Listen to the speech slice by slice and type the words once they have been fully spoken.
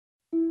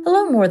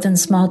Hello, More Than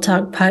Small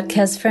Talk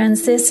podcast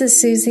friends. This is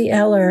Susie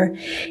Eller.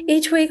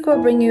 Each week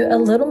we'll bring you a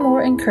little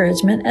more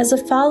encouragement as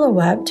a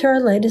follow-up to our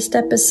latest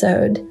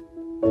episode.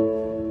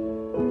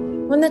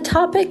 When the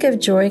topic of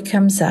joy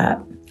comes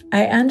up,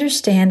 I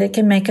understand it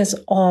can make us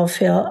all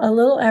feel a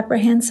little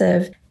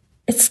apprehensive.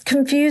 It's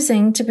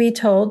confusing to be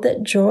told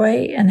that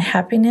joy and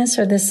happiness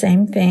are the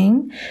same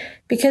thing,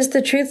 because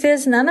the truth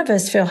is none of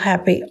us feel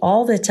happy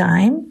all the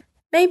time.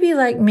 Maybe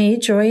like me,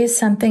 joy is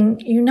something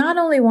you not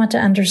only want to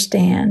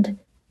understand,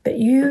 but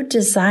you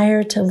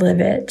desire to live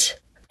it.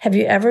 Have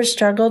you ever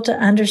struggled to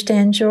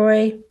understand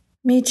joy?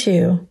 Me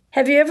too.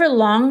 Have you ever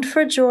longed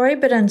for joy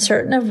but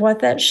uncertain of what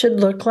that should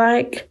look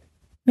like?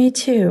 Me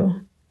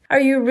too. Are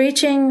you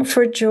reaching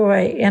for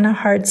joy in a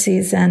hard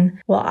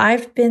season? Well,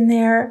 I've been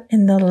there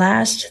in the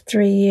last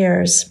 3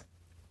 years.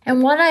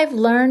 And what I've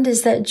learned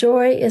is that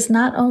joy is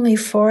not only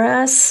for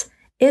us,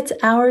 it's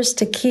ours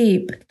to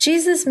keep.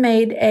 Jesus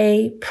made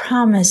a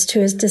promise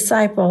to his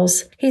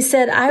disciples. He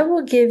said, I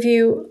will give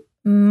you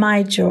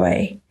my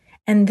joy.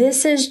 And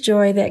this is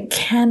joy that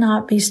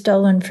cannot be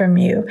stolen from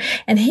you.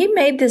 And he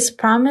made this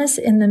promise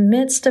in the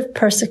midst of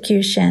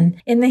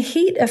persecution, in the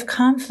heat of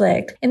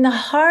conflict, in the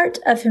heart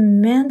of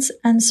immense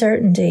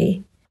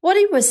uncertainty. What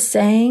he was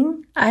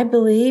saying, I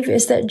believe,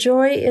 is that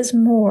joy is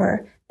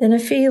more than a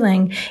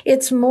feeling.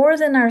 It's more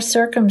than our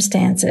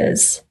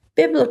circumstances.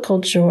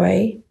 Biblical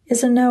joy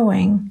is a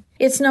knowing.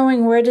 It's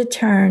knowing where to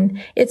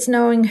turn. It's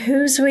knowing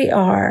whose we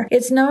are.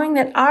 It's knowing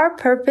that our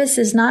purpose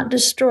is not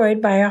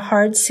destroyed by a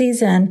hard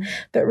season,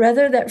 but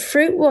rather that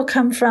fruit will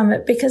come from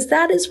it, because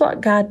that is what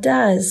God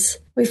does.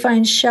 We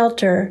find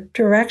shelter,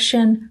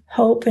 direction,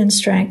 hope, and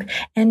strength.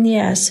 And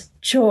yes,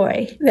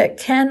 joy that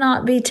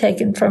cannot be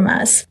taken from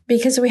us,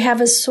 because we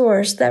have a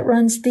source that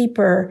runs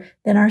deeper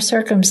than our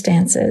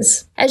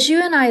circumstances. As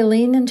you and I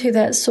lean into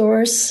that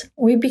source,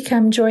 we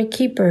become joy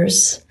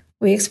keepers.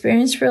 We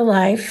experience real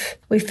life,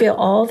 we feel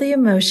all the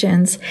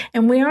emotions,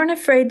 and we aren't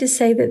afraid to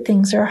say that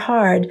things are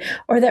hard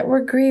or that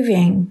we're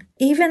grieving.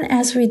 Even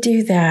as we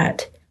do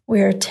that,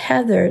 we are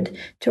tethered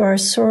to our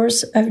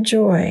source of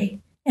joy,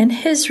 and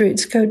his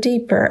roots go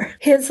deeper.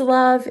 His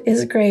love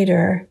is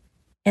greater,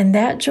 and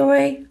that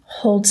joy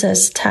holds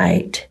us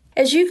tight.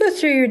 As you go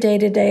through your day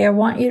to day, I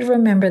want you to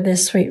remember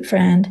this, sweet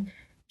friend.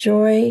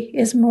 Joy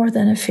is more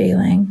than a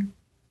feeling.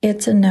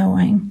 It's a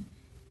knowing,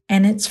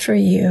 and it's for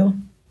you.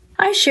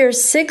 I share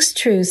 6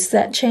 truths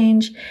that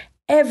change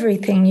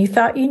everything you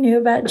thought you knew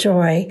about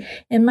joy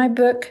in my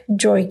book,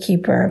 Joy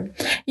Keeper.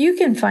 You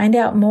can find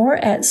out more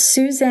at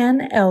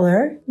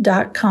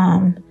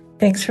SuzanneEller.com.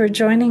 Thanks for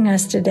joining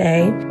us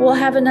today. We'll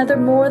have another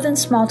More Than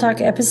Small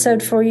Talk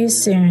episode for you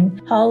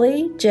soon.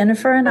 Holly,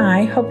 Jennifer, and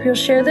I hope you'll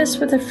share this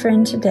with a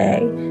friend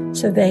today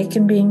so they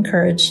can be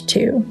encouraged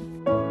too.